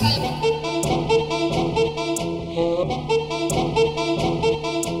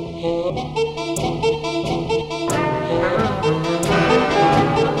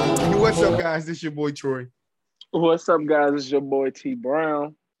It's your boy Troy. What's up, guys? It's your boy T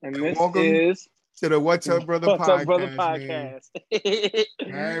Brown, and this Welcome is to the What's Up Brother What's podcast. Up Brother Man. podcast.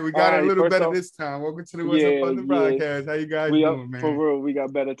 All right, we got it a little better this time. Welcome to the What's Up Brother podcast. How you guys doing, man? For real, we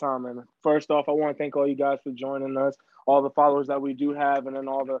got better time. And first off, I want to thank all you guys for joining us, all the followers that we do have, and then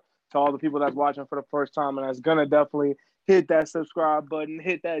to all the people that's watching for the first time and that's gonna definitely hit that subscribe button,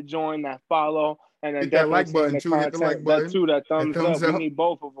 hit that join, that follow. And then hit that like button too. Hit the like button. That thumbs up. We need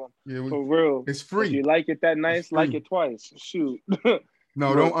both of them. Yeah, for real. It's free. If you like it that nice, like it twice. Shoot.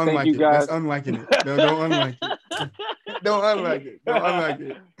 No, don't unlike it. Guys. That's unliking it. No, don't unlike it. Don't unlike it. Don't unlike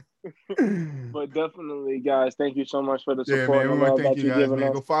it. But definitely, guys, thank you so much for the support. Yeah, man. Thank you guys,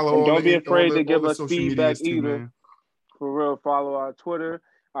 man. Go follow and don't be afraid to give us feedback either. Too, for real, follow our Twitter,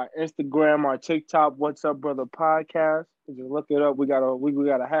 our Instagram, our TikTok. What's Up Brother podcast. Just look it up. We got a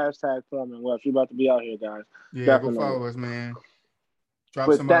hashtag forming. Well, we're about to be out here, guys. Yeah, definitely. Go follow us, man.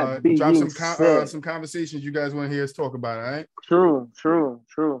 Drop some conversations you guys want to hear us talk about. All right. True.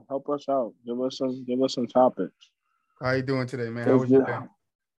 Help us out. Give us some topics. How you doing today, man? How was your day?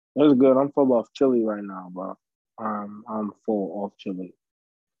 It's good. I'm full of chili right now, bro. I'm full of chili.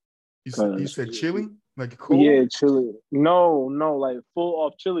 You said chili? Like cool? Yeah, chili. No, like full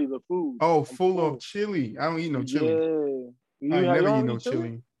of chili, the food. Oh, full of chili. I don't eat no chili. Yeah. I never eat no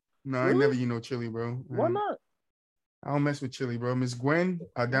chili. No, really? I never eat no chili, bro. Why not? I don't mess with chili, bro. Miss Gwen,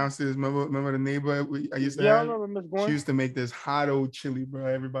 downstairs, remember the neighbor I used to have? I remember Miss Gwen. She used to make this hot old chili, bro.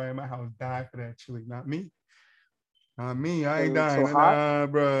 Everybody in my house died for that chili. Not me. Not me. I ain't dying. Nah,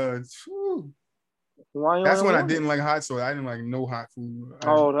 bro. That's when I didn't like hot sauce. I didn't like no hot food.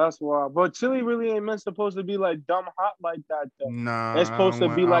 Oh, that's why. But chili really ain't supposed to be like dumb hot like that, though. Nah. It's supposed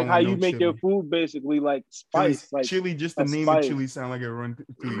to be like how you make your food, basically, like spice. Chili, just the name of chili sound like it run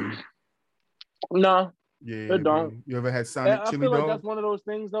through you. No. Yeah, it don't. You ever had Sonic chili dog? Like that's one of those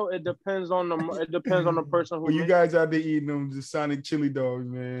things, though. It depends on the person who. Well, you guys out there eating them the Sonic chili dogs,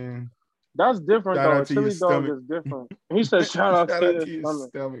 man. That's different, though. Chili dog is different. He said, "Shout out to your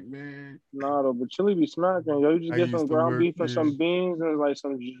stomach, man." Nah, though, but chili be smacking. Yo, you just get some ground beef and some beans and like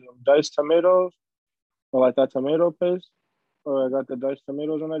some diced tomatoes, or like that tomato paste. Or I got the diced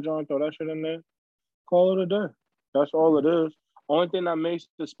tomatoes in that joint. Throw that shit in there. Call it a day. That's all it is. Only thing that makes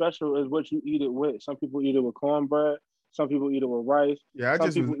it special is what you eat it with. Some people eat it with cornbread. Some people eat it with rice. Yeah, I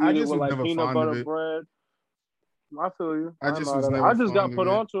just was like peanut butter bread. I feel you. I just got put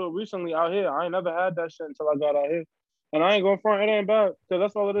onto it recently out here. I ain't never had that shit until I got out here. And I ain't going front. It ain't bad. Because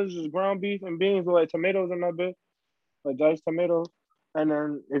that's all it is, just ground beef and beans with like tomatoes in that bit. Like diced tomatoes. And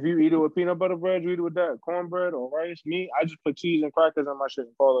then if you eat it with peanut butter bread, you eat it with that. Cornbread or rice. Me, I just put cheese and crackers in my shit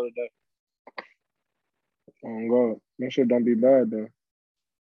and call it a day. Oh God, that shit don't be bad though.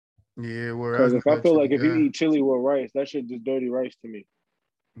 Yeah, because if I feel like if you eat chili with rice, that shit just dirty rice to me.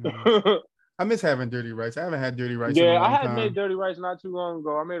 I miss having dirty rice. I haven't had dirty rice. Yeah, I had made dirty rice not too long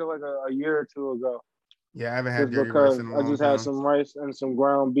ago. I made it like a year or two ago. Yeah, I haven't had dirty rice in a long time. I just had some rice and some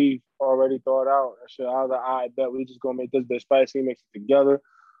ground beef already thawed out. And shit, I was like, I bet we just gonna make this bit spicy, mix it together,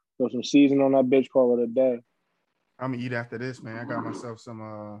 throw some seasoning on that bitch, call it a day. I'm gonna eat after this, man. I got myself some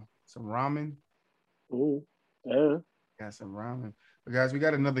ramen. Ooh, yeah. Got some ramen. But guys, we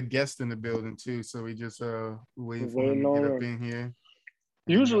got another guest in the building too, so we just waiting for him to get up in here.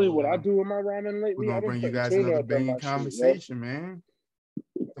 Usually, what I do with my ramen lately, we're gonna bring you guys another banging conversation, man.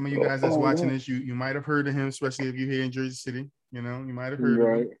 Some of you guys that's watching this, you might have heard of him, especially if you're here in Jersey City. You know, you might have heard of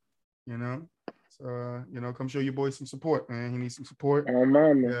him. You know, so come show your boy some support, man. He needs some support. Oh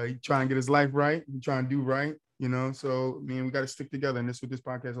man, he trying to get his life right. He trying to do right. You know, so we got to stick together, and that's what this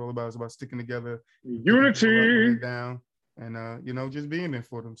podcast is all about. It's about sticking together, unity down, and just being there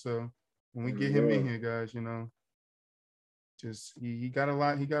for them. So when we get him in here, guys, just he got a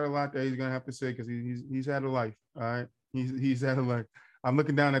lot. He got a lot that he's gonna have to say because he's had a life. All right, he's had a life. I'm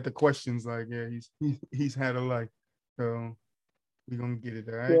looking down at the questions like, yeah, he's had a life. So we gonna get it.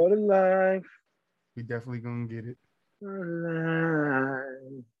 All right. What a life. We definitely gonna get it.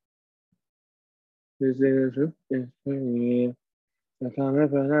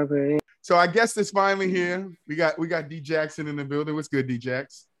 So I guess it's finally here. We got D Jackson in the building. What's good, D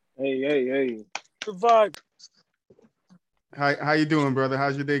Jax? Hey. The vibe. How you doing, brother?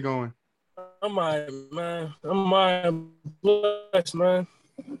 How's your day going? I'm all right, man. I'm all right. Blessed, man.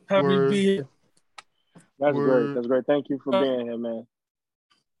 Happy to be here. That's great. That's great. Thank you for being here, man.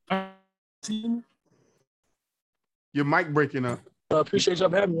 Your mic breaking up. I appreciate y'all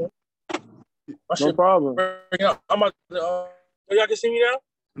having me. No problem. I'm y'all can see me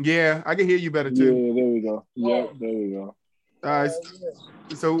now? Yeah, I can hear you better too. Yeah, there we go. Yeah, there we go. All right.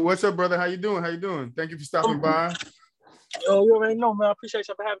 So what's up, brother? How you doing? Thank you for stopping by. Oh, you already know, man. I appreciate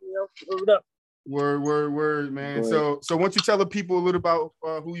y'all for having me, yo. What up? Word, man. So why don't you tell the people a little about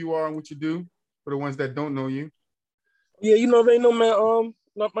who you are and what you do for the ones that don't know you? Yeah, they know, man.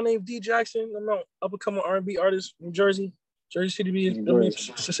 My name is D Jackson. I'm an up-and-coming R&B artist from Jersey City, be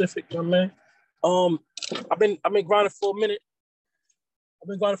specific, man. I've been grinding for a minute.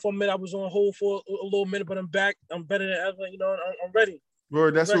 I was on hold for a little minute, but I'm back. I'm better than ever. I'm ready.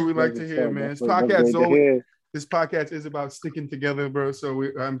 Lord, that's what we like to hear, man. This podcast is about sticking together, bro. So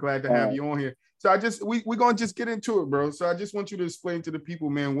I'm glad to have you on here. So we're gonna just get into it, bro. So I just want you to explain to the people,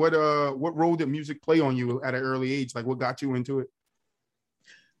 man, what role did music play on you at an early age? Like, what got you into it?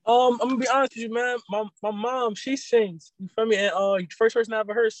 I'm gonna be honest with you, man. My mom, she sings. You feel me? And the first person I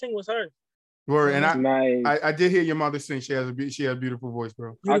ever heard sing was her. Word, and I did hear your mother sing. She had a beautiful voice,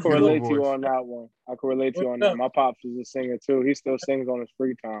 bro. I can relate to you on that one. My pops is a singer too. He still sings on his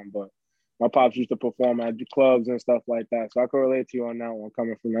free time, but my pops used to perform at the clubs and stuff like that. So I can relate to you on that one,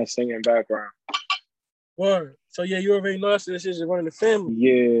 coming from that singing background. Word. So yeah, you already know this is running the family.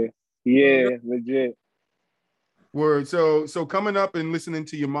 Yeah, legit. Word. So coming up and listening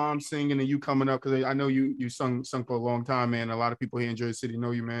to your mom sing, and then you coming up, because I know you sung for a long time, man. A lot of people here in Jersey City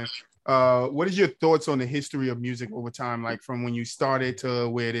know you, man. What is your thoughts on the history of music over time, like from when you started to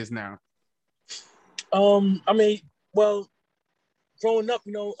where it is now? I mean, well, growing up,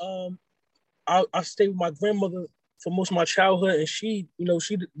 I stayed with my grandmother for most of my childhood, and she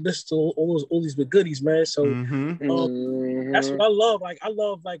listened to all these big goodies, man. So that's what I love. Like I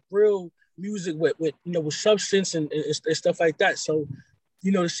love like real music with substance and stuff like that. So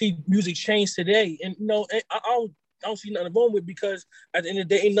to see music change today, and I don't see nothing wrong with it, because at the end of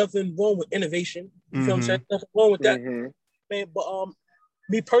the day, ain't nothing wrong with innovation. You feel what I'm saying? Nothing wrong with that, man. But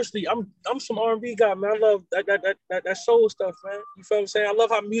me personally, I'm some R&B guy, man. I love that soul stuff, man. You feel what I'm saying? I love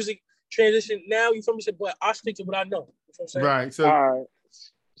how music transition now. You feel me? But I stick to what I know. You feel what I'm saying? Right. So all right.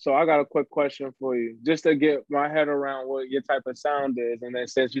 So I got a quick question for you, just to get my head around what your type of sound is. And then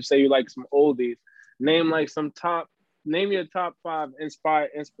since you say you like some oldies, name your top five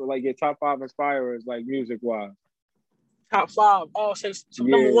like your top five inspirers, like music wise. Top five. Oh, so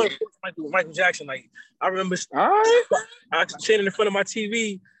number one, Michael Jackson. Like I remember, I was standing in front of my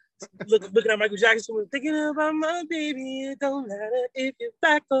TV, looking at Michael Jackson, thinking about my baby. It don't matter if you're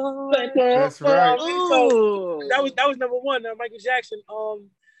back or that's right. So that was number one. Michael Jackson.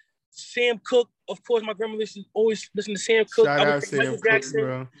 Sam Cooke, of course. My grandma always listen to Sam Cooke. Shout out Sam Cooke, Jackson,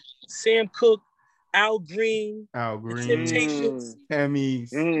 bro. Sam Cooke, Al Green, the Temptations, the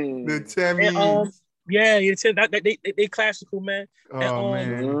Temmies. And, they classical, man. Oh,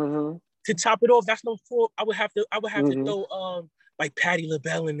 and, man. To top it off, that's number four. I would have to throw like Patti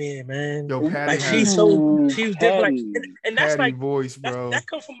LaBelle in there, man. Yo, Patti, like she was different, like, and that's Patti like voice, bro. That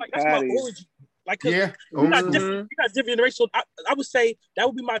comes from like that's my origin. Like, yeah, you're not different generations. So I would say that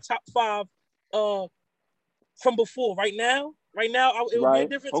would be my top five from before. Right now, it would be a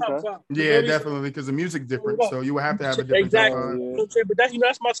different top five. Yeah, definitely, because the music different. So you would have to have a different top five. You know what I'm saying? But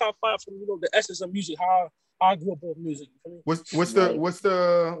that's my top five from the essence of music. How I grew up with music. What's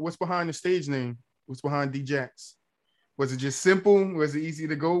behind the stage name? What's behind D-Jax? Was it just simple? Was it easy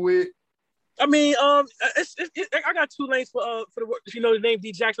to go with? I mean, I got two names for the name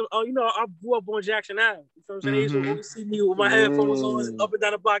D Jackson. I grew up on Jackson Ave. You know what I'm saying? They used to always see me with my headphones on, up and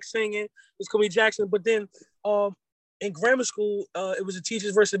down the block singing. It's called me Jackson. But then, in grammar school, it was a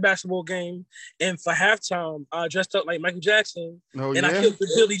teachers versus basketball game, and for halftime, I dressed up like Michael Jackson, I killed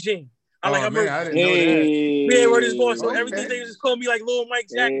the Billie Jean. I didn't know that. Yeah, where this going? So everything they just called me like Lil Mike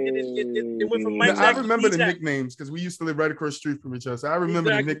Jackson. It went from Mike Jackson. I remember the nicknames because we used to live right across the street from each other. So I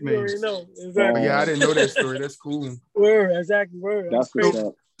remember the nicknames. Exactly. But yeah, I didn't know that story. That's cool. Word, exactly. Word. That's crazy.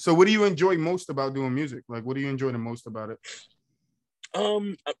 So what do you enjoy most about doing music? Like, what do you enjoy the most about it?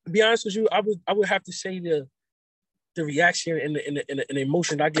 To be honest with you, I would have to say the reaction and the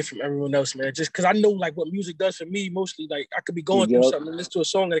emotion I get from everyone else, man. Just because I know like what music does for me mostly. Like I could be going through something and listen to a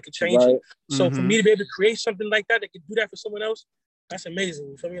song that could change it. So for me to be able to create something like that could do that for someone else, that's amazing.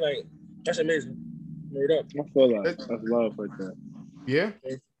 You feel me? Like that's amazing. Made up. I feel that. That's love like that. Yeah.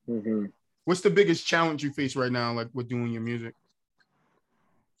 What's the biggest challenge you face right now, like with doing your music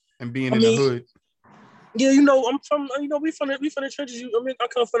and being in the hood? Yeah, I'm from, we from the trenches. I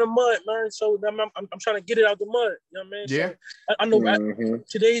come from the mud, man. So I'm trying to get it out the mud. You know what I mean? Yeah. So I know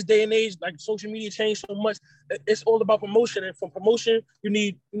today's day and age, like social media changed so much. It's all about promotion, and for promotion, you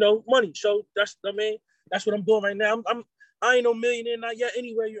need money. So that's what I'm doing right now. I ain't no millionaire not yet.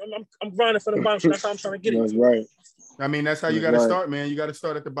 Anyway, I'm grinding from the bottom. So that's how I'm trying to get it. That's right. I mean, that's how you got to start, man. You got to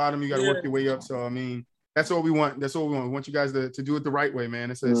start at the bottom. You got to work your way up. So I mean, that's all we want. We want you guys to do it the right way,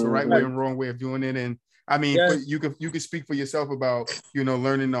 man. It's the right way and wrong way of doing it. And I mean, you could speak for yourself about, you know,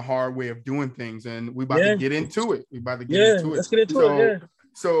 learning the hard way of doing things, and we about to get into it. Let's get into it.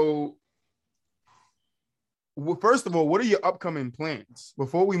 So, well, first of all, what are your upcoming plans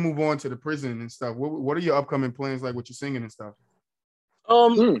before we move on to the prison and stuff? What are your upcoming plans, like what you're singing and stuff?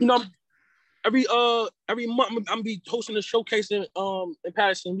 You know, every month I'm gonna be hosting a showcase in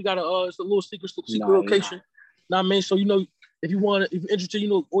Patterson. We got it's a little secret location. Know what I mean? So, you know, if you're interested, you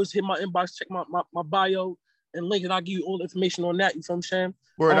know, always hit my inbox, check my bio and link, and I'll give you all the information on that. You feel what I'm saying?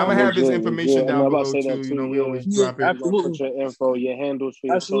 Word, I'm gonna have this information down below too. You know, we always drop it. Absolutely. Put your info, your handles for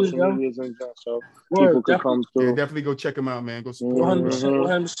your social medias and stuff, so people can come through. Yeah, definitely go check them out, man. Go support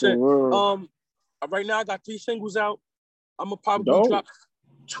 100%. Right now I got 3 singles out. I'm gonna probably drop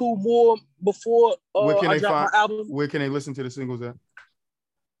 2 more before I drop my album. Where can they listen to the singles at?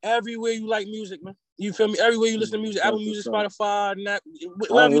 Everywhere you like music, man. You feel me? Everywhere you listen to music, Apple Music, Spotify,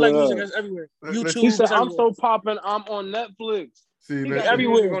 wherever you like music, that's everywhere. YouTube. He said, I'm so popping, I'm on Netflix. See,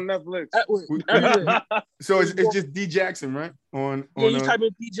 everywhere on Netflix. Everywhere. So it's just D Jackson, right? You type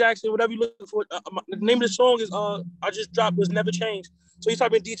in D Jackson, whatever you looking for. The name of the song is I just dropped was Never Change. So you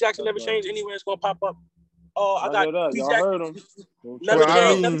type in D Jackson Never Change, anywhere it's gonna pop up. I got y'all heard him.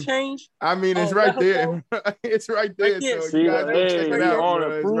 Never change. I mean, it's right there. It's right there. So you guys go check it out.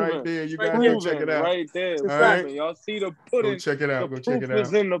 It's right there. You guys go check it out. Right there. All right. Y'all see the pudding. Go check it out. Go check it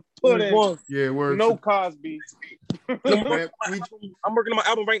out. In the pudding. Yeah, word. No Cosby. I'm working on my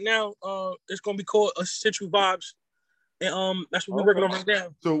album right now. It's gonna be called Essential Vibes. And that's what we're working on right now.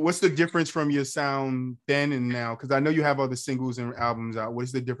 So what's the difference from your sound then and now? Because I know you have other singles and albums out. What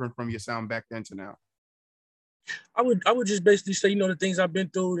is the difference from your sound back then to now? I would just basically say, you know, the things I've been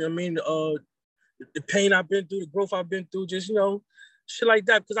through. I mean, the pain I've been through, the growth I've been through, just, you know, shit like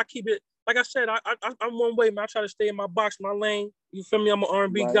that. Because I keep it, like I said, I'm one way, man. I try to stay in my box, my lane. You feel me? I'm an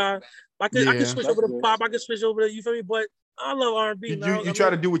R&B guy. I can switch over to pop. I can switch over to, you feel me? But I love R&B. You try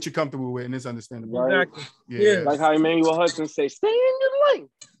to do what you're comfortable with, and it's understandable. Right? Exactly. Yeah. Like how Emmanuel Hudson say, stay in your lane.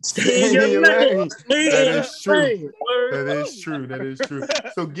 Stay in your lane. That is true. That is true.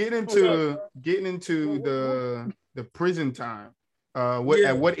 So getting into the prison time. At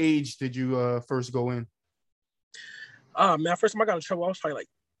what age did you first go in? Man, first time I got in trouble, I was probably like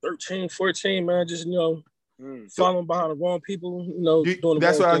 13, 14, man. Just, you know, following behind the wrong people, you know.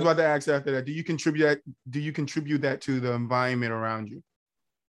 That's what I was about to ask after that. Do you contribute that to the environment around you?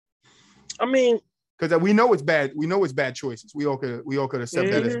 I mean, because we know it's bad. We know it's bad choices. We all could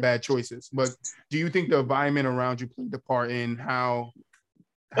accept that as bad choices. But do you think the environment around you played a part in how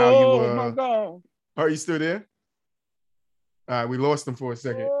you? My God. Are you still there? All right, we lost him for a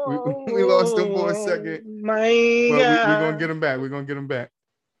second. We lost him for a second. We're gonna get him back. We're gonna get him back.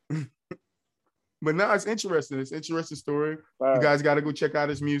 But now it's interesting. It's an interesting story. Wow. You guys got to go check out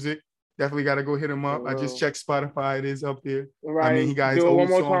his music. Definitely got to go hit him up. I just checked Spotify. It is up there. Right. I mean, he got his old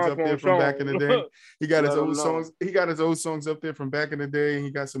songs up there from back in the day. He got his old songs. He got his old songs up there from back in the day. And he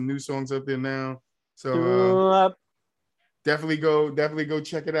got some new songs up there now. So definitely go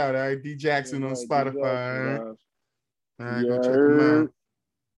check it out. All right, D Jackson on Spotify. All right, go check him out.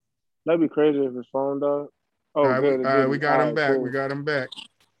 That'd be crazy if his phone does. All right, we got him back. Cool. We got him back.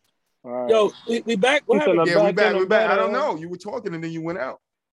 Right. Yo, we back? What happened? Yeah, we back. We back. I don't know. You were talking and then you went out.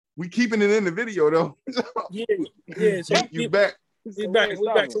 We keeping it in the video though. Yeah. So you back. We back.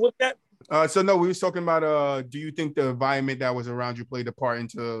 So what's that? So no, we was talking about. Do you think the environment that was around you played a part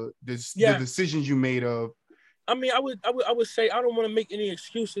into this, the decisions you made of? I mean, I would say I don't want to make any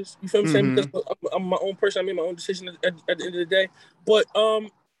excuses. You feel what I'm saying? Because I'm my own person. I made my own decision at the end of the day. But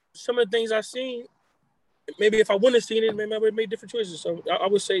some of the things I've seen. Maybe if I wouldn't have seen it, maybe I would have made different choices. So I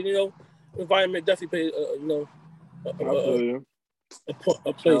would say, you know, environment definitely plays,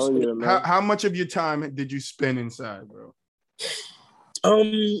 a place. How much of your time did you spend inside, bro?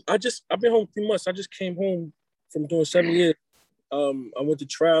 I've been home 3 months. I just came home from doing 7 years. I went to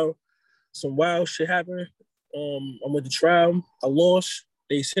trial. Some wild shit happened. I went to trial. I lost.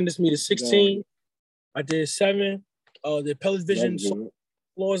 They sentenced me to 16. Yeah. I did 7. The appellate division saw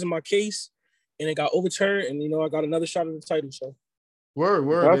flaws in my case. And it got overturned, and you know I got another shot at the title. So, word,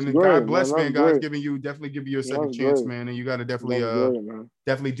 that's and great, God bless, man. God's great. giving you a second chance, man. And you got to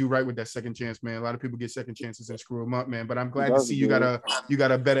definitely do right with that second chance, man. A lot of people get second chances and screw them up, man. But I'm glad to see you got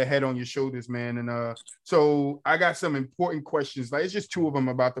a better head on your shoulders, man. And so I got some important questions. Like it's just 2 of them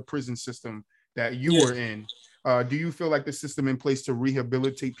about the prison system that you were in. Do you feel like the system in place to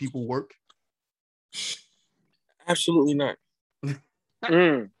rehabilitate people work? Absolutely not.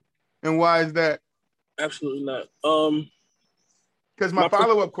 And why is that? Absolutely not. Because my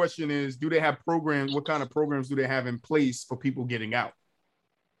follow-up question is, do they have programs? What kind of programs do they have in place for people getting out?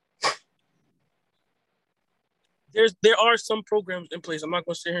 there are some programs in place. I'm not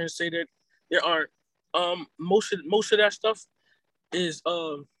gonna sit here and say that there aren't. Most of that stuff is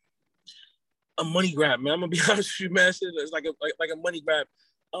a money grab, man. I'm gonna be honest with you, man. It's like a money grab.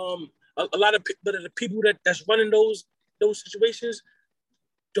 A lot of the people that's running those situations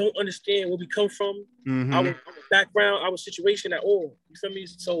don't understand where we come from, our background, our situation at all. You feel me?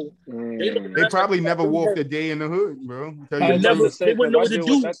 So they probably never walked a day in the hood, bro. They wouldn't know what to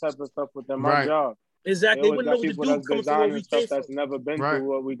do. That type of stuff within my job. Exactly. They wouldn't know what to do coming from where we came from. That's never been through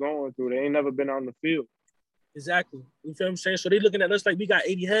what we going through. They ain't never been on the field. Exactly. You feel what I'm saying? So they looking at us like we got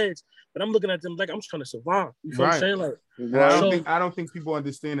 80 heads, but I'm looking at them like I'm just trying to survive. You feel what I'm saying? Like, I don't think people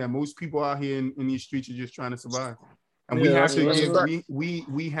understand that. Most people out here in these streets are just trying to survive. And we have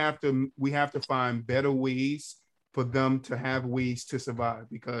to find better ways for them to have ways to survive,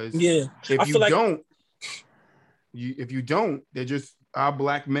 because if you don't, they're just, our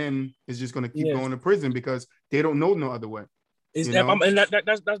black men is just going to keep going to prison because they don't know no other way. And that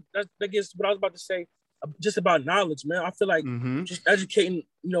gets what I was about to say, just about knowledge, man. I feel like just educating,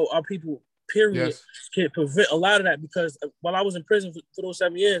 our people, period, can prevent a lot of that, because while I was in prison for those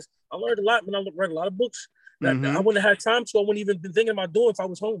 7 years, I learned a lot, man. I read a lot of books that I wouldn't have had time to. I wouldn't even been thinking about doing if I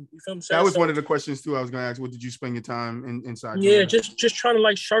was home. You feel what I'm saying? That was one of the questions too. I was going to ask, what did you spend your time inside? Yeah, just trying to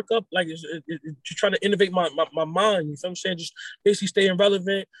like shark up, like just trying to innovate my mind. You feel what I'm saying? Just basically staying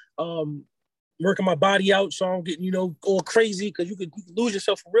relevant, working my body out so I don't get all crazy, because you could lose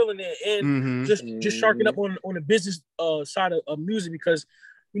yourself for real in there, and just sharking up on the business side of music, because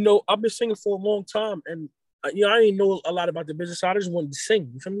I've been singing for a long time, and I didn't know a lot about the business side. I just wanted to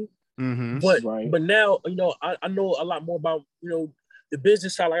sing. You feel me? But now, I know a lot more about, the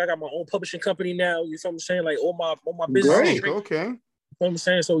business side. Like I got my own publishing company now. You feel what I'm saying? Like all my business. Great. Okay. You know what I'm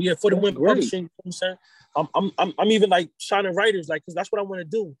saying? So yeah, for the Win Publishing, you know what I'm saying? I'm even like signing writers, like, because that's what I want to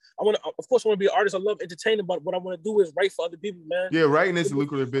do. Of course I want to be an artist. I love entertaining, but what I want to do is write for other people, man. Yeah, writing is a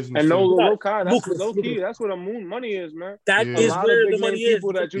lucrative business. And low key, that's where the money is, man. That is where the money is.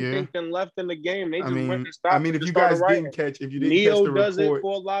 People that you think then left in the game, they just went and stopped. I mean, if you guys didn't catch the report, does it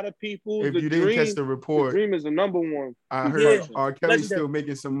for a lot of people. If you didn't catch the report, the Dream is the number one. I heard R. Kelly's still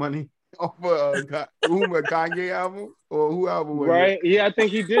making some money off of Kanye album, or who album was it? Yeah, I think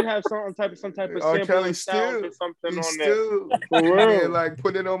he did have some type of R. Kelly still or something on there. For real. Like,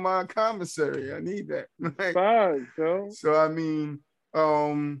 put it on my commissary. I need that. Like, so I mean,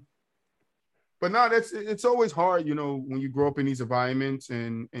 but no, it's always hard, when you grow up in these environments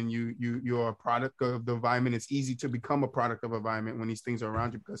and you're a product of the environment. It's easy to become a product of environment when these things are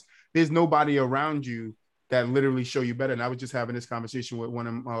around you, because there's nobody around you that literally show you better. And I was just having this conversation with one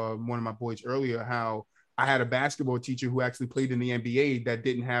of my boys earlier, how I had a basketball teacher who actually played in the NBA that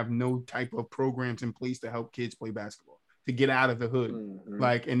didn't have no type of programs in place to help kids play basketball, to get out of the hood.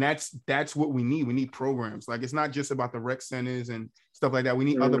 Like, and that's what we need. We need programs. Like, it's not just about the rec centers and stuff like that. We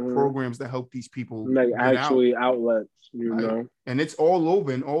need other programs that help these people. Like actually outlets, And it's all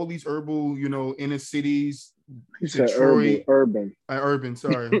over in all these urban, inner cities. Detroit, urban.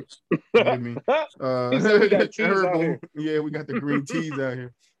 Sorry, forgive me. Herbal. Yeah, we got the green teas out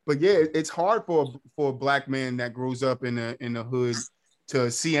here. But yeah, it's hard for a black man that grows up in the hood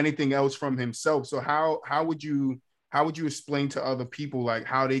to see anything else from himself. So how would you explain to other people, like,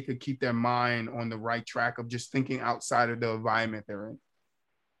 how they could keep their mind on the right track of just thinking outside of the environment they're in?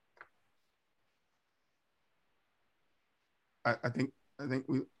 I think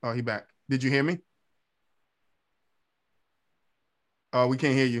he back. Did you hear me? We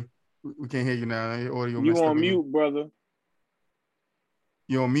can't hear you. We can't hear you now. Your audio. You on mute, brother.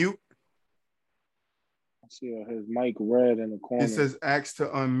 You on mute? I see his mic red in the corner. It says ask to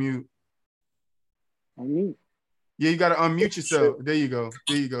unmute. Unmute. Yeah, you gotta unmute yourself. There you go.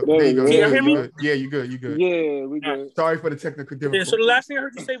 There you go. Can you hear me? Yeah, you good. You good. Yeah, we good. Sorry for the technical difficulty. Yeah, so the last thing I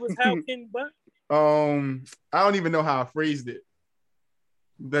heard you say was how can what? I don't even know how I phrased it.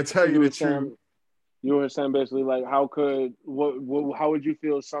 That's how you the truth. You were saying basically like how would you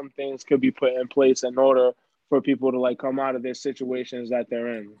feel some things could be put in place in order for people to like come out of their situations that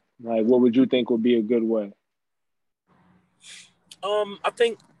they're in? Like, what would you think would be a good way? I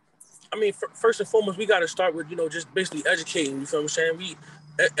mean, first and foremost, we got to start with, just basically educating. You feel what I'm saying?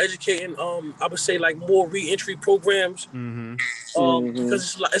 Educating. I would say like more re-entry programs.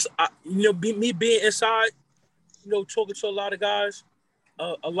 Because it's me being inside, talking to a lot of guys.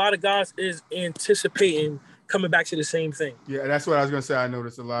 A lot of guys is anticipating coming back to the same thing. Yeah, that's what I was gonna say. I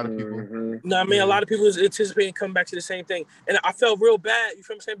noticed a lot of people. A lot of people is anticipating coming back to the same thing, and I felt real bad. You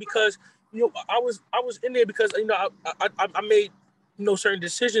feel what I'm saying? Because I was in there because I made certain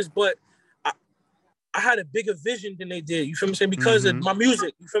decisions, but I had a bigger vision than they did. You feel what I'm saying? Because of my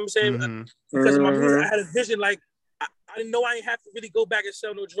music. You feel what I'm saying? Because of my music, I had a vision like I didn't know I didn't have to really go back and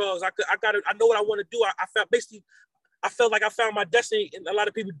sell no drugs. I know what I want to do. I felt like I found my destiny, and a lot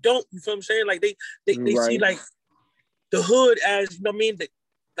of people don't. You feel what I'm saying? Like they see like the hood as, you know what I mean,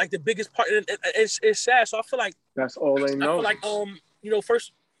 like the biggest part, and it's sad. So I feel like that's all they know. I feel like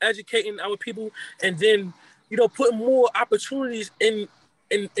first educating our people, and then putting more opportunities in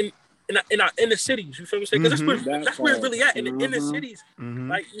the cities. You feel what I'm saying? Because that's where it's really at in the cities.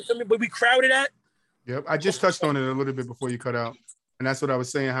 Like, you feel me? But we crowded at. Yep, I just touched on it a little bit before you cut out, and that's what I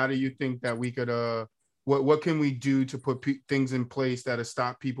was saying. How do you think that we could what can we do to put things in place that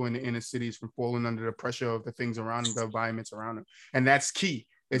stop people in the inner cities from falling under the pressure of the things around them, the environments around them? And that's key.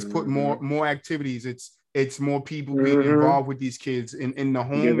 It's put more activities. It's more people being involved with these kids in the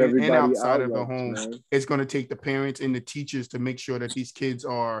home and outside of the home. Man. It's going to take the parents and the teachers to make sure that these kids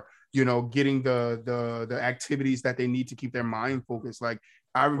are, getting the activities that they need to keep their mind focused. Like,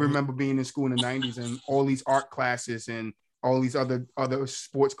 I remember being in school in the 90s and all these art classes and all these other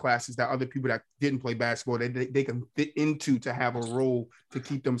sports classes that other people that didn't play basketball, they can fit into to have a role to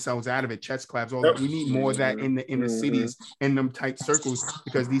keep themselves out of it. Chess clubs, all that. We need more of that in the inner cities, in them tight circles,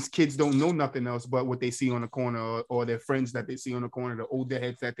 because these kids don't know nothing else but what they see on the corner or their friends that they see on the corner, the older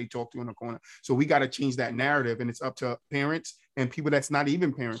heads that they talk to on the corner. So we got to change that narrative, and it's up to parents and people that's not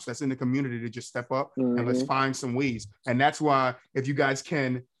even parents, that's in the community, to just step up and let's find some ways. And that's why, if you guys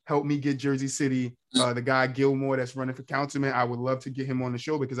can help me get Jersey City, the guy Gilmore that's running for councilman, I would love to get him on the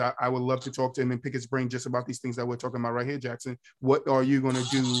show, because I would love to talk to him and pick his brain just about these things that we're talking about right here, Jackson. What are you going to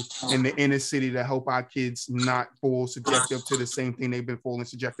do in the inner city to help our kids not fall subjective to the same thing they've been falling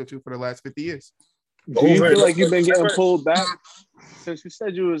subjective to for the last 50 years? Do you feel like you've been getting pulled back? Since you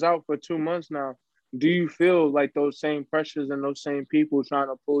said you was out for 2 months now, do you feel like those same pressures and those same people trying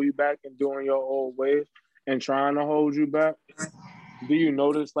to pull you back and doing your old ways and trying to hold you back? Do you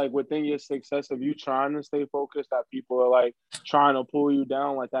notice, like, within your success of you trying to stay focused, that people are, like, trying to pull you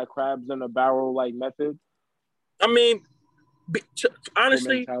down, like that crabs in a barrel, like, method? I mean,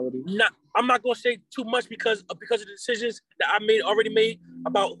 honestly, I'm not going to say too much because of the decisions that I already made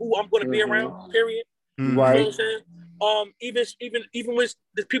about who I'm going to be around, period. Right. You know what I'm saying? Even with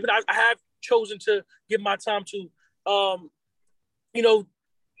the people that I have chosen to give my time to,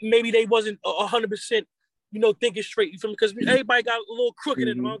 maybe they wasn't 100%, thinking straight. You feel me? Because everybody got a little crooked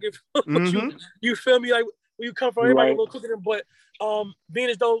in them. I don't give a fuck. You feel me? Like, where you come from, everybody got a little crooked in them. But being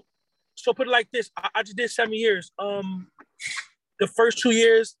as though, so put it like this, I just did 7 years. The first 2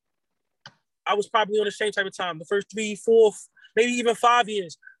 years, I was probably on the same type of time. The first 3, 4, maybe even 5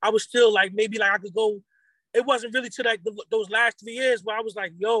 years, I was still like, maybe like I could go. It wasn't really to like those last 3 years where I was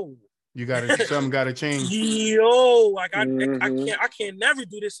like, yo, something gotta change. Yo, like I can't never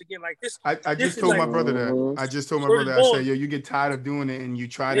do this again. Like this. I just told my brother that. I just told my brother, I said, yo, you get tired of doing it and you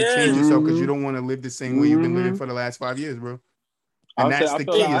try to change yourself because you don't want to live the same way you've been living for the last 5 years, bro. And that's the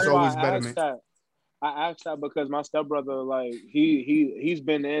key. It's always betterment. I asked that because my stepbrother, like, he's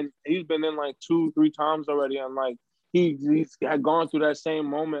been in like 2-3 times already, and like he's had gone through that same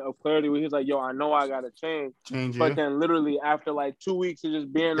moment of clarity where he's like, yo, I know I gotta change. But then literally after like 2 weeks of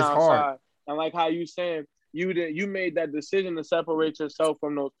just being outside, hard. And like how you saying you made that decision to separate yourself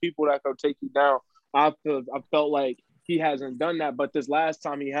from those people that could take you down. I felt like he hasn't done that, but this last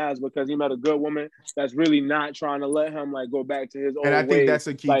time he has, because he met a good woman that's really not trying to let him like go back to his old ways. And I think that's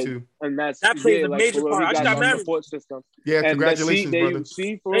a key too. And that plays a major part. I just got married. Support system. Yeah, and congratulations, brother.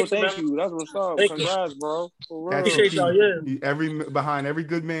 For real, thank you. That's what's up. Congrats, bro. For real. Appreciate y'all. Yeah. Behind every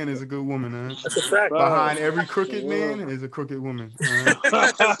good man is a good woman, man. That's a fact. Behind every crooked man is a crooked woman. Yeah,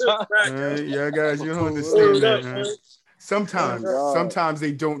 guys, you don't understand that, man. Sometimes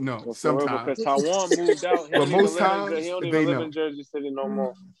they don't know. Sometimes. Because Taiwan moved out. But most times he don't even live in Jersey City no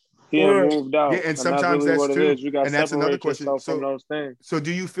more. He moved out. Yeah, and sometimes that's true. And that's another question. So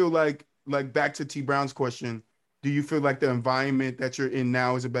do you feel like back to T Brown's question, do you feel like the environment that you're in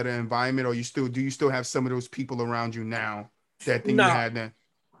now is a better environment, or do you still have some of those people around you now that you had then?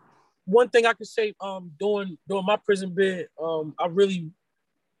 One thing I can say, during my prison bid, I really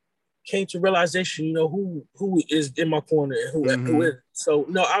came to realization, who is in my corner and who is. So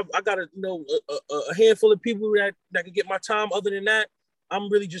I got a handful of people that can get my time. Other than that, I'm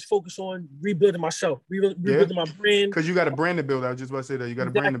really just focused on rebuilding myself, rebuilding my brand. Because you got a brand to build. I was just about to say that you got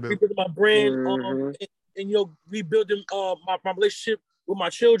a brand to build. Rebuilding my brand, and rebuilding my relationship with my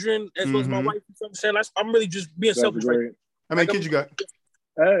children as well as my wife. You know what I'm saying? I'm really just being selfish. Right? How many kids you got?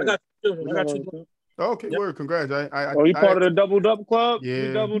 I got children. I got children. Oh, okay, word. Congrats. You part of the doubled up club? Yeah.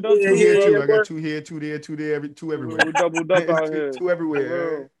 You doubled up. I got 2 here, 2 there, 2 there, 2 everywhere. We doubled up out here. 2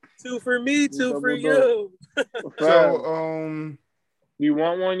 everywhere. 2 for me, 2 for you. So, You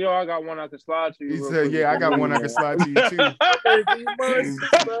want one, yo? I got one I can slide to you. He said, "Yeah, I got one I can slide to you too."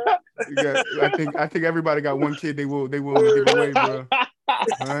 I think everybody got one kid they will give away, bro.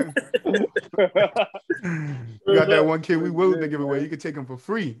 Right? We got that one kid we willing to give away. You can take him for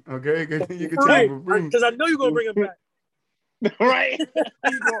free, okay? You can take him for free. Because I know you're gonna bring him back. Right?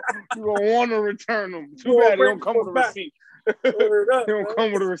 You gonna want to return them. Too bad they don't come with a receipt. They don't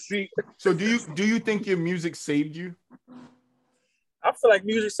come with a receipt. So do you think your music saved you? I feel like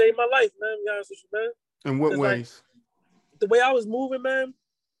music saved my life, man. To be honest with you, man. In what ways? Like, the way I was moving, man.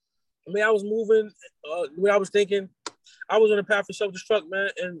 The way I was moving, the way I was thinking, I was on a path for self-destruct, man.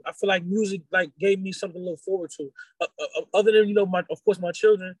 And I feel like music like gave me something to look forward to. Other than, of course, my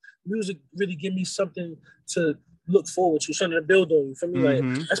children, music really gave me something to look forward to, something to build on. You feel me?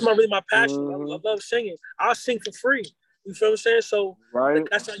 Mm-hmm. Like that's really my passion. Mm-hmm. I love singing. I'll sing for free. You feel what I'm saying? So right.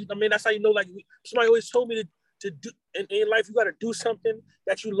 That's how you know. Like somebody always told me to do in life, you got to do something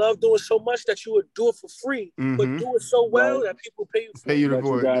that you love doing so much that you would do it for free, but do it so well that people pay you for it. Pay you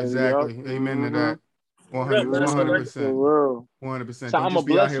for it. Exactly. Amen to that. 100%. 100%. So I'm gonna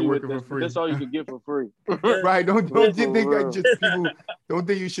bless you with this. That's all you can get for free. Right? Don't think that just people. Don't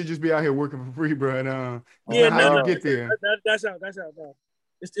think you should just be out here working for free, bro. How you get there? That's how. No.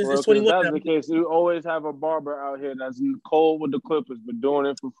 It's 21. That's the case. You always have a barber out here that's cold with the clippers, but doing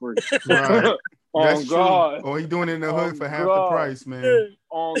it for free. Right. On God. Or he doing it in the hood for half the price, man.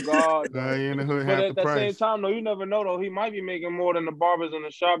 On God. He in the hood but half at the price. Same time, though, you never know, though. He might be making more than the barbers in the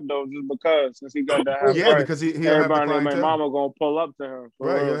shop, though, just because, since he got that half price. Because he'll have the clientele. My mama gonna pull up to him.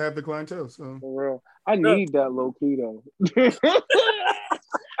 Right, he'll have the clientele. So. For real. I need that low key, though.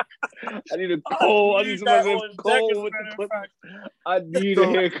 I need somebody that's cold with the clip. I need a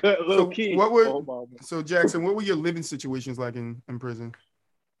haircut low key. So Jackson, what were your living situations like in prison?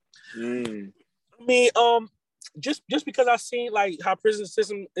 I mean, just because I seen like how prison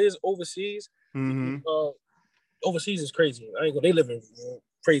system is overseas. Mm-hmm. Overseas is crazy. I ain't gonna. They living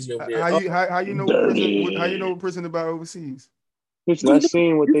crazy over there. How you know prison? How you know prison about overseas? I've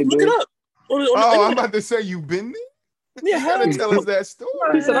seen what they do. Look it up. I'm about to say you've been there. Yeah, you gotta tell us that story.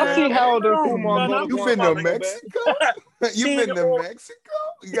 He said, I see Harold and Kumar. You been to Mexico? You been to Mexico?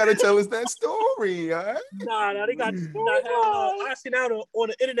 You gotta tell us that story, all right? Nah, they got. I seen out on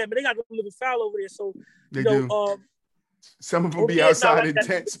the internet, but they got a little foul over there. So they do. Some of them be outside in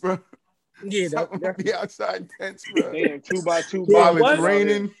tents, bro. Yeah, some of them be outside in tents, bro. They in 2x2. While it's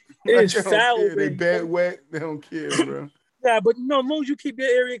raining, it's foul. They bed wet. They don't care, bro. Yeah, but no, as long as you keep your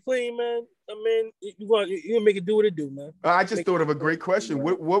area clean, man. I mean, you make it do what it do, man. I just thought of a great question.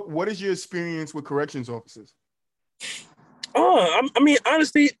 What is your experience with corrections officers? I mean,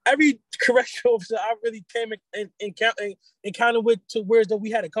 honestly, every correctional officer I really came and encounter with, to where that we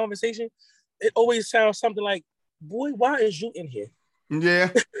had a conversation, it always sounds something like, "Boy, why is you in here?" Yeah.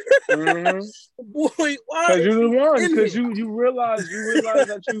 Boy, why? Because you're the one. Because you realize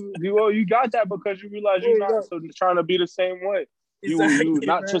that you got that because you realize you're not trying to be the same way. Exactly, you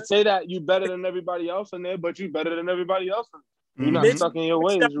not to say that you better than everybody else in there, but you better than everybody else in there. You're not stuck in your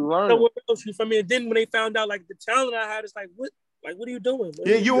ways. You learn. And then when they found out like the talent I had, it's like, what are you doing?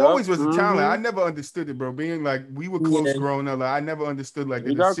 Yeah, you always was a talent. I never understood it, bro. Being like we were close growing up, like, I never understood like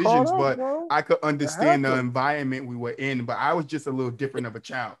the decisions, but I could understand the environment we were in. But I was just a little different of a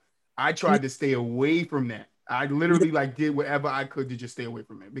child. I tried to stay away from that. I literally like did whatever I could to just stay away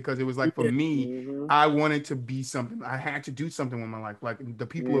from it because it was like for me, I wanted to be something. I had to do something with my life. Like the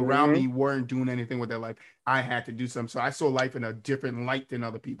people around me weren't doing anything with their life. I had to do something. So I saw life in a different light than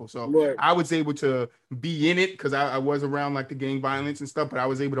other people. So I was able to be in it because I was around like the gang violence and stuff, but I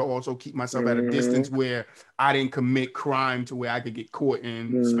was able to also keep myself at a distance where I didn't commit crime to where I could get caught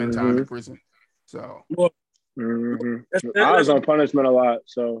and spend time in prison. So. I was on punishment a lot,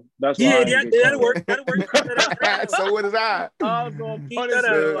 so that's why. That'll work. So what is I? I was on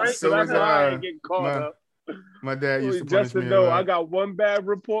punishment, right? So that's why I ain't getting caught up. My dad used to punish Justin, me. though, I got one bad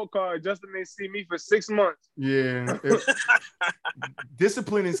report card. Justin may see me for 6 months. Yeah.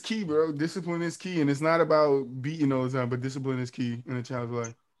 Discipline is key, bro. Discipline is key, and it's not about beating all the time, but discipline is key in a child's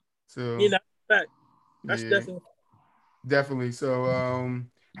life. So that's definitely. So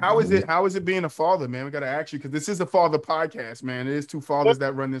how is it being a father, man? We got to ask you because this is a father podcast, man. It is two fathers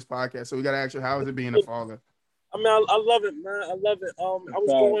that run this podcast, so we got to ask you, how is it being a father? I mean, I love it, man. I love it. I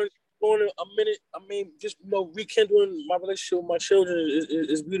was going a minute. I mean, just rekindling my relationship with my children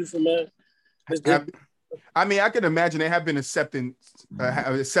is beautiful, man. I mean, I can imagine they have been accepting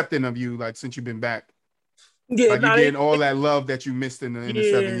of you like since you've been back. Yeah, like you're getting all that love that you missed in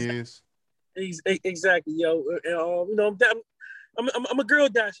the 7 years. Exactly, yo. And, I'm a girl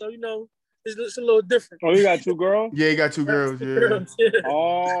dad, so It's a little different. Oh, you got 2 girls? Yeah, he got 2 girls. Yeah.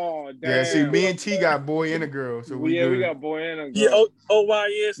 Oh, damn. Yeah. See, me and T got boy and a girl, so we good. We got boy and a girl. Yeah. Oh, wow.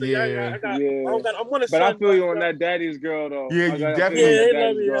 Yeah. So yeah. I want a son. But I feel you on that daddy's girl though. Yeah, you definitely. Yeah,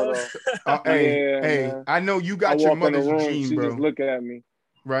 love me, yo. Hey, I know you got your mother's gene, she bro. Just look at me.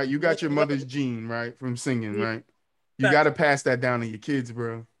 Right, you got your mother's gene, right, from singing, right? You got to pass that down to your kids,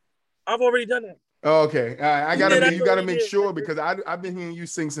 bro. I've already done that. Oh, okay, you gotta make sure because I've been hearing you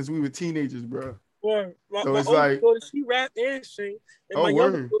sing since we were teenagers, bro. Word. So it's like, daughter, she rap and sing. And my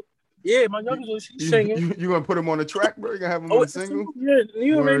word. My youngest daughter, she's singing. You gonna put them on the track, bro? You gonna have them on a single? Yeah,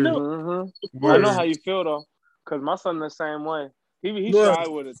 you already know. Mm-hmm. I know how you feel though, cause my son the same way. He shy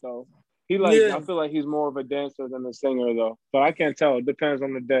with it though. I feel like he's more of a dancer than a singer though. But I can't tell. It depends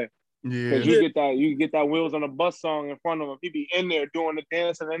on the day. Yeah, because you get that Wheels on a Bus song in front of him. He be in there doing the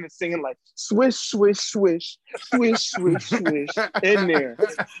dance and then singing like swish, swish, swish, swish, swish, swish. In there.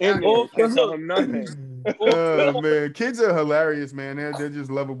 Can't tell him nothing. Oh man, kids are hilarious, man. They're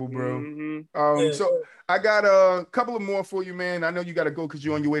just lovable, bro. Mm-hmm. So I got a couple of more for you, man. I know you got to go because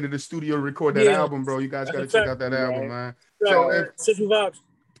you're on your way to the studio to record that album, bro. You guys got to check out that album, man.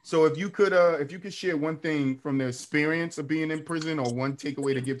 So if you could share one thing from the experience of being in prison or one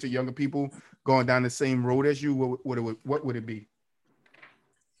takeaway to give to younger people going down the same road as you, what would it be?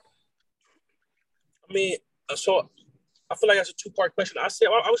 I mean, so I feel like that's a 2-part question. I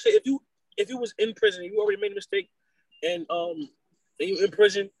would say if you was in prison, you already made a mistake, and you in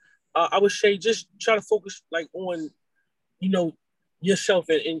prison, I would say just try to focus like on, yourself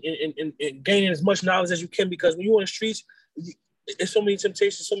and gaining as much knowledge as you can, because when you're on the streets, there's so many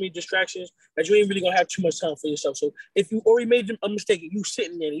temptations, so many distractions that you ain't really gonna have too much time for yourself. So if you already made a mistake, you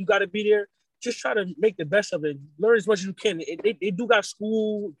sitting there and you gotta be there, just try to make the best of it. Learn as much as you can. They do got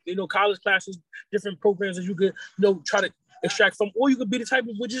school, college classes, different programs that you could, try to extract from. Or you could be the type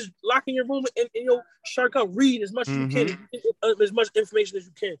of just lock in your room and shark up, read as much as you can, as much information as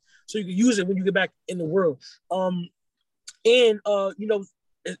you can, so you can use it when you get back in the world.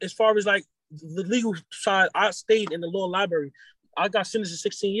 As far as like the legal side, I stayed in the law library. I got sentenced to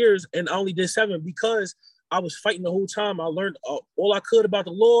 16 years and I only did 7 because I was fighting the whole time. I learned all I could about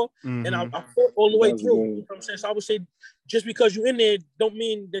the law, and I fought all the way through. You know what I'm saying? So I would say, just because you're in there, don't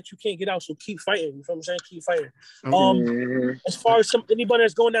mean that you can't get out. So keep fighting. You know what I'm saying? Keep fighting. As far as anybody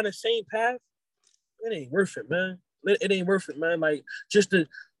that's going down the same path, it ain't worth it, man. It ain't worth it, man. Like just the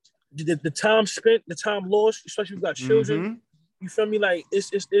time spent, the time lost, especially if you got children. You feel me? Like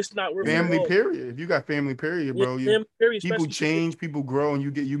it's not worth family it. Period. If you got family period, bro, people change, people grow,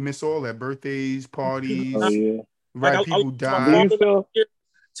 and you miss all that. Birthdays, parties, right? People die. Do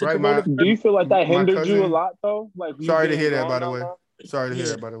you feel like that hindered you a lot though? Like, sorry to hear that, by the way. Sorry to hear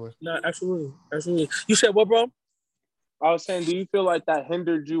that, by the way. No, absolutely. You said what, bro? I was saying, do you feel like that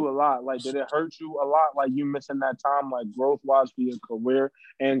hindered you a lot? Like, did it hurt you a lot? Like, you missing that time, like growth-wise for your career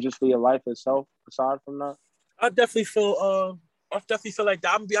and just for your life itself? Aside from that, I definitely feel like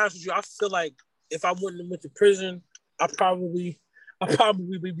that. I'm gonna be honest with you. I feel like if I wouldn't have went to prison, I probably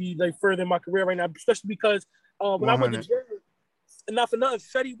would be like further in my career right now. Especially because when 100. I went to jail, and not for nothing,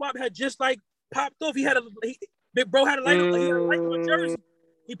 Fetty Wap had just like popped off. Big bro had a light on Jersey.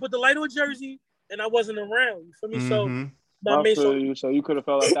 He put the light on Jersey, and I wasn't around. You feel me? So you could have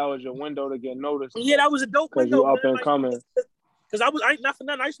felt like that was your window to get noticed. Yeah, that was a dope window. You up and coming. Because not for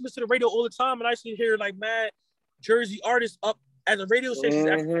nothing, I used to listen to the radio all the time, and I used to hear like mad Jersey artists up at the radio station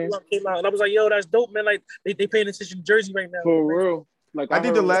after came out, and I was like, "Yo, that's dope, man! Like they paying attention to Jersey right now." For real. Like I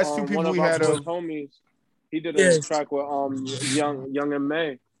think the last 2 people we had homies. He did a track with Young and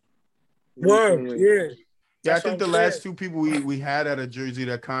May. Word, yeah. Yeah, I think the last 2 people we had out of Jersey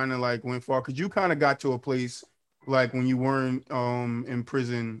that kind of like went far, because you kind of got to a place like when you weren't in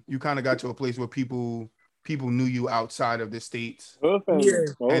prison, you kind of got to a place where people knew you outside of the States.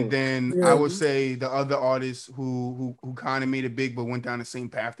 And then I would say the other artists who kind of made it big but went down the same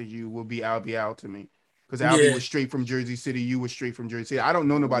path as you will be Albie Al to me. Because Albie was straight from Jersey City, you were straight from Jersey City. I don't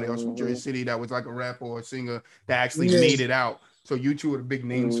know nobody else from Jersey City that was like a rapper or a singer that actually made it out. So you 2 are the big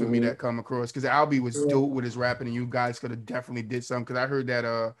names for me that come across. Because Albie was dope with his rapping, and you guys could have definitely did something. Because I heard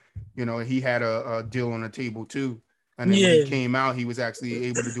that he had a deal on the table too. And then when he came out, he was actually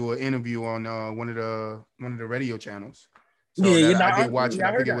able to do an interview on one of the radio channels. So I did watch it.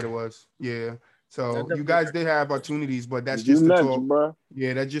 I forget what it was. Yeah. So you guys did have opportunities, but that's just the talk. Bro.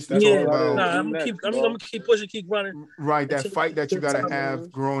 Yeah, that's just the talk about. I'm gonna keep pushing, keep running. Right, that fight that you gotta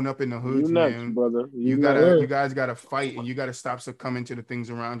have growing up in the hoods, man. Brother. You guys gotta fight, and you gotta stop succumbing to the things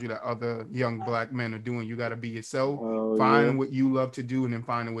around you that other young black men are doing. You gotta be yourself, find what you love to do, and then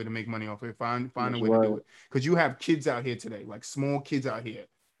find a way to make money off it. Find a way to do it, because you have kids out here today, like small kids out here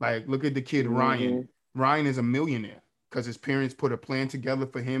Like, look at the kid Ryan. Ryan is a millionaire because his parents put a plan together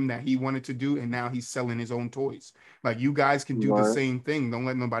for him that he wanted to do, and now he's selling his own toys. Like, you guys can do the same thing. Don't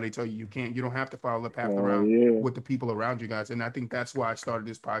let nobody tell you can't. You don't have to follow the path around with the people around you guys. And I think that's why I started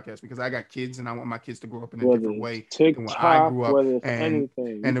this podcast, because I got kids and I want my kids to grow up in a different way than what I grew up. And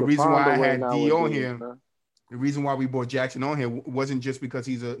the reason why I had D on here, the reason why we brought Jackson on here wasn't just because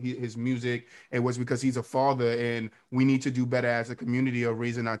his music. It was because he's a father, and we need to do better as a community of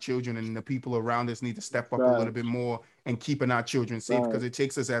raising our children, and the people around us need to step up a little bit more and keeping our children safe, because it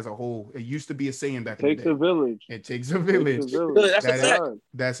takes us as a whole. It used to be a saying back in the day. It takes a village. That's a fact.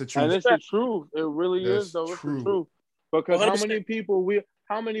 That's a truth. And it's the truth. It really is, though. It's the truth. Because 100%.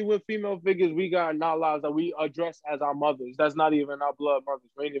 How many with female figures we got in our lives that we address as our mothers? That's not even our blood mothers.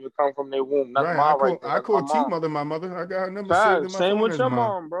 We ain't even come from their womb. That's I call T-Mother my mother. I got her number saved in my phone. Same with your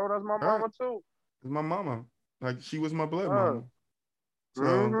mom, bro. That's my mama too. It's my mama. Like, she was my blood mama.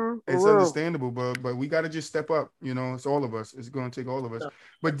 So it's understandable, but we got to just step up. You know, it's all of us. It's going to take all of us.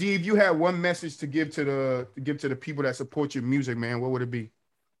 But D, if you had one message to give to the people that support your music, man, what would it be?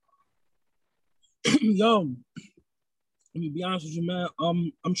 Yo, let me be honest with you, man.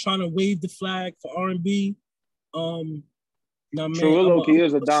 I'm trying to wave the flag for R&B. Now, man, Loki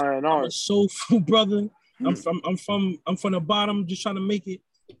is a dying art. I'm a soulful brother. I'm from the bottom, just trying to make it.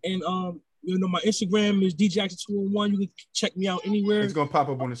 And you know, my Instagram is DJackson201. You can check me out anywhere. It's gonna pop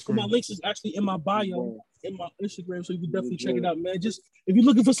up on the screen. My links is actually in my bio, in my Instagram, so you can definitely check it out, man. Just if you're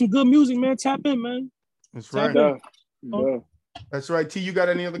looking for some good music, man, tap in, man. That's right. That's right. T, you got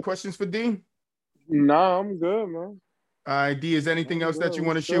any other questions for D? Nah, I'm good, man. All right, D, is anything else that you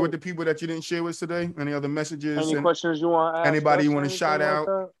want to share with the people that you didn't share with today? Any other messages? Any questions you want to ask? Anybody you want to shout out?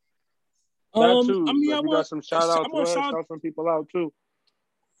 That too. I mean, I want some shout outs. Shout some people out too.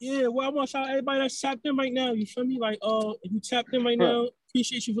 Yeah, well, I want to shout out everybody that's tapped in right now. You feel me? Like, if you tapped in right now,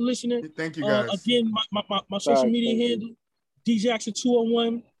 appreciate you for listening. Thank you, guys. Again, my social media handle,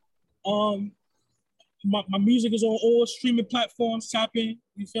 DJackson201. My music is on all streaming platforms. Tap in.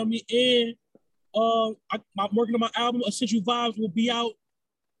 You feel me? And I'm working on my album. Essential Vibes will be out.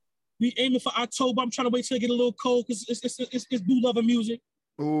 We aiming for October. I'm trying to wait till I get a little cold because it's blue loving music.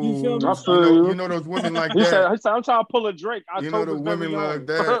 Ooh, you feel me? You know those women like that. I'm trying to pull a Drake. You know the women like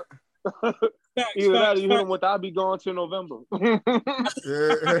that. Either that or you hit them with I'll be gone till November. Let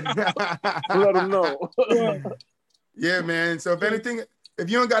them know. Yeah, man. So if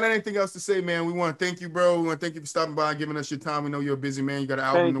you don't got anything else to say, man, we want to thank you, bro. We want to thank you for stopping by and giving us your time. We know you're a busy man. You got an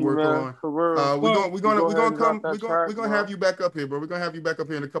album to work on. We're gonna have you back up here, bro. We're gonna have you back up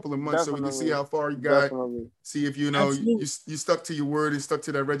here in a couple of months so we can see how far you got. See if you stuck to your word and stuck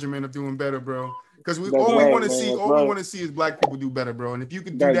to that regimen of doing better, bro. Because we want to see is black people do better, bro. And if you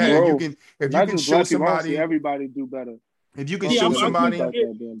can do that, if you can show somebody, everybody do better. If you can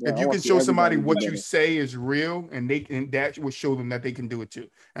show somebody, what you say is real, and that will show them that they can do it too.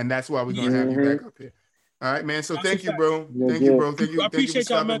 And that's why we're gonna have you back up here. All right, man. So thank you, bro. Thank you, bro. Thank you. I appreciate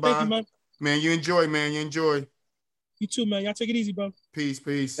y'all, man. Thank you, man. Man, you enjoy, man. You enjoy. You too, man. Y'all take it easy, bro. Peace.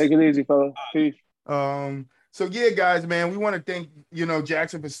 Take it easy, fella. Peace. So yeah, guys, man, we want to thank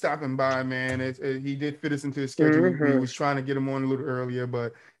Jackson for stopping by, man. He did fit us into his schedule. We was trying to get him on a little earlier,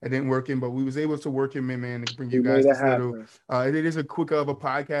 but it didn't work in. But we was able to work him in, man, to bring you guys this little. It is a quicker of a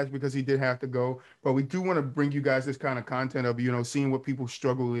podcast because he did have to go, but we do want to bring you guys this kind of content of seeing what people's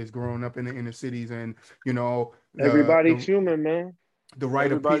struggle is growing up in the inner cities, and everybody's human, man. The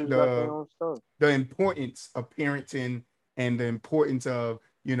importance of parenting and the importance of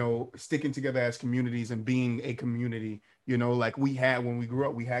sticking together as communities and being a community, like we had when we grew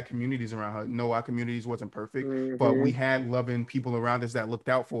up. We had communities around us. No, our communities wasn't perfect, but we had loving people around us that looked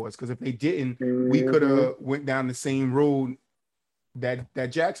out for us. Because if they didn't, we could have went down the same road that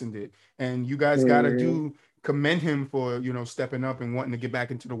Jackson did. And you guys got to commend him for stepping up and wanting to get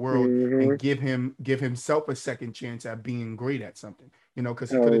back into the world and give himself a second chance at being great at something.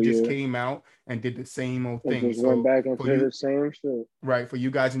 Because he could have just came out and did the same old thing. So went back and did the same shit. Right. For you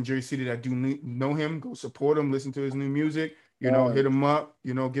guys in Jersey City that do know him, go support him, listen to his new music, hit him up,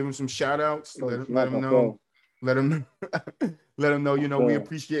 give him some shout outs, let him know. Let him know, we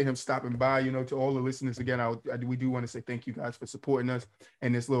appreciate him stopping by, to all the listeners. Again, we do want to say thank you guys for supporting us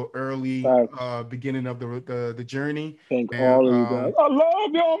in this little early beginning of the journey. Thank all of you guys. I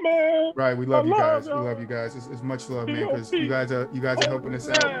love y'all, man. Right, we love you guys. We love you guys. It's much love, man, because you guys are helping us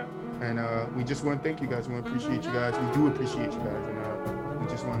out. And we just want to thank you guys. We want to appreciate you guys. We do appreciate you guys. And we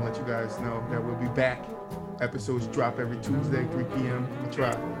just want to let you guys know that we'll be back. Episodes drop every Tuesday, 3 p.m. We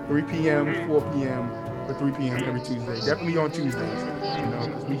try 3 p.m., 4 p.m., or 3 p.m. every Tuesday. Definitely on Tuesdays.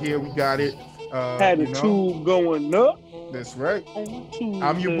 Because we here, we got it. Had a tube going up. That's right.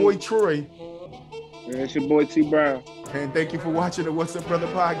 I'm your boy Troy. And it's your boy T Brown. And thank you for watching the What's Up Brother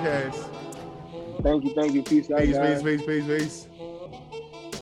podcast. Thank you. Peace out, guys. Peace.